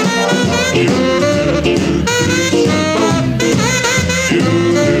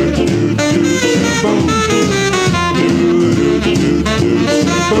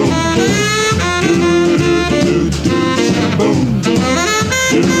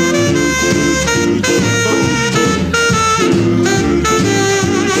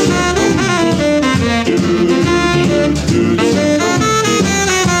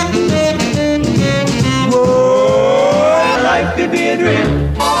 Life could be a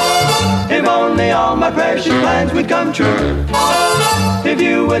dream if only all my precious plans would come true. If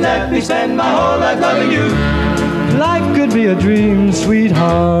you would let me spend my whole life loving you. Life could be a dream,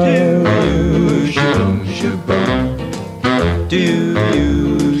 sweetheart. Do you shaboom shaboom? Do you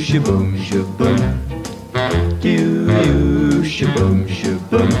shaboom shaboom? Do you shaboom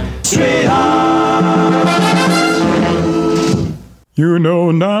shaboom? Sweetheart. You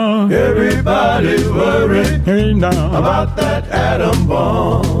know now, Everybody's worried hey now, about that atom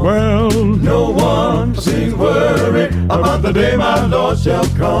bomb. well, No one seems worried about the day my Lord shall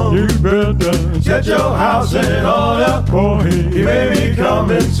come. you better Set your house in order, for he him, may be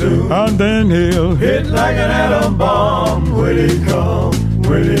coming soon. and then he'll Hit like an atom bomb, when he come,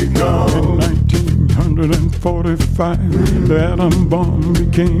 when he come. 1945, the atom bomb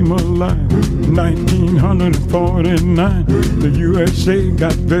became alive. 1949, the USA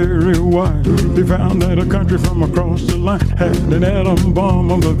got very wise. They found that a country from across the line had an atom bomb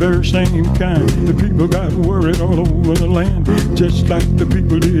of the very same kind. The people got worried all over the land, just like the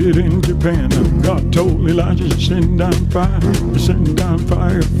people did in Japan. God told Elijah to send down fire,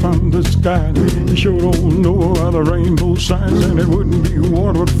 from the sky. He showed old Noah the rainbow signs, and it wouldn't be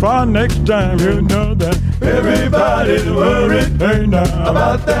water but fire next time. You know that. Everybody's worried Hey now,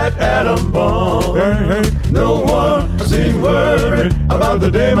 about that atom bomb. hey, No one seems worried about the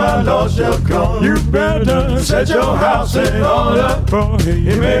day my Lord shall come. you better Set your house in order, for he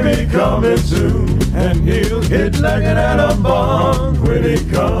him, may be coming soon. And he'll hit like an atom bomb when he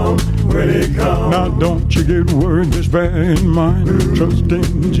come, when he come. Now don't you get worried, just bear in mind. Trust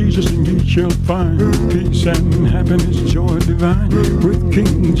in Jesus and ye shall find peace and happiness, joy divine. With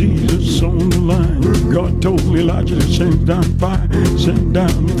King Jesus on the line, God told Elijah to send down fire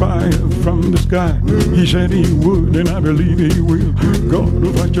from the sky. He said he would, and I believe he will. God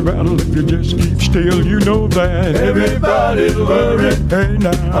will fight your battle if you just keep still. You know that. Everybody's worried Hey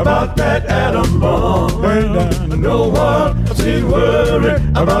now, about that atom bomb. hey now, No one seems worried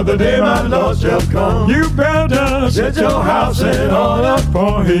about the day my Lord shall come. you better Set your house in order,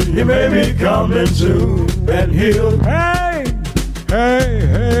 for he him. may be coming soon. And he'll Hey, hey,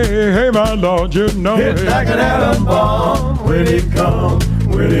 hey, hey, my Lord, you know hit it. like an atom bomb when he come,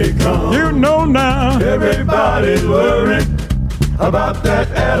 when he come. You know now. Everybody's worried about that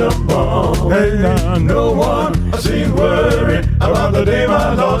atom bomb. Hey now, No one seems worried about the day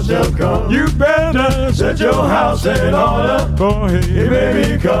my Lord shall come. you better Set your house in order, for he him.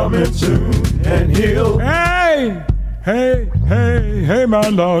 may be coming soon. And he'll Hey, hey, hey, hey, my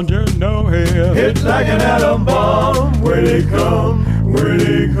Lord, you know him. hit like an atom bomb when he come, when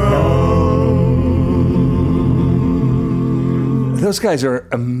he come. Those guys are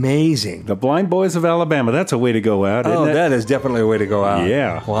amazing. The Blind Boys of Alabama. That's a way to go out, isn't Oh, it? that is definitely a way to go out.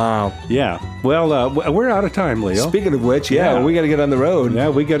 Yeah. Wow. Yeah. Well, we're out of time, Leo. Speaking of which, yeah, Yeah. we got to get on the road. Yeah,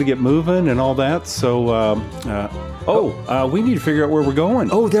 we got to get moving and all that. So, we need to figure out where we're going.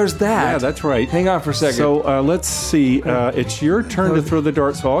 Oh, there's that. Yeah, that's right. Hang on for a second. So let's see. It's your turn to throw the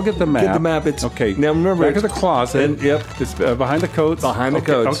dart. So I'll get the map. Get the map. It's okay. Now remember, back of the closet. Yep. It's behind the coats. Behind the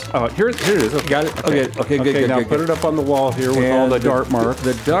Okay, coats. Here it is. Okay. Got it. Okay. Good. Now Good. put it up on the wall here with all And the dart marks.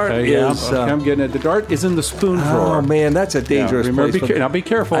 The dart Okay, is. Yeah, okay, I'm getting it. The dart is in the spoon drawer. Oh man, that's a dangerous Remember, place. now be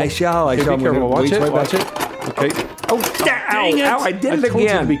careful. I shall. Okay, I'm be gonna careful. Watch reach it. right Watch back. it. Okay. Oh, dang it. Ow, I did it told you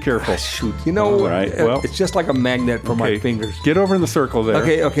to again. be careful. Shoot. You know, All right, well. it's just like a magnet for my fingers. Get over in the circle there.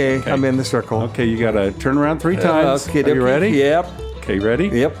 Okay. I'm in the circle. Okay, you got to turn around 3 times. Okay, Are you ready? Yep. Okay, ready?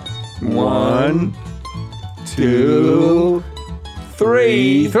 Yep. 1, 2,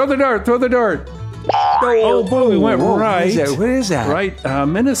 3. Throw the dart. Oh, boy, we went right. What is that? Right,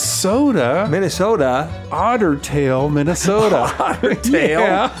 Minnesota. Otter Tail, Minnesota. Otter Tail?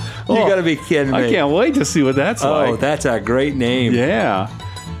 Yeah. You got to be kidding me. I can't wait to see what that's like. Oh, that's a great name. Yeah.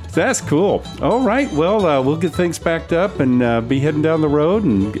 That's cool. All right. Well, we'll get things packed up and be heading down the road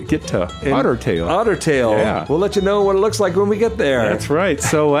and get to Otter Tail. Otter Tail. Yeah. We'll let you know what it looks like when we get there. That's right.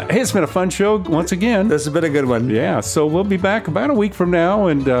 So, hey, it's been a fun show once again. This has been a good one. Yeah. So we'll be back about a week from now,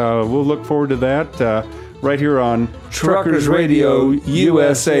 and we'll look forward to that right here on Truckers Radio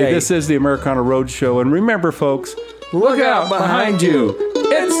USA. This is the Americana Road Show. And remember, folks, look out behind you.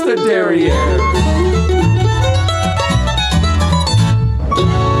 It's the Derrieres.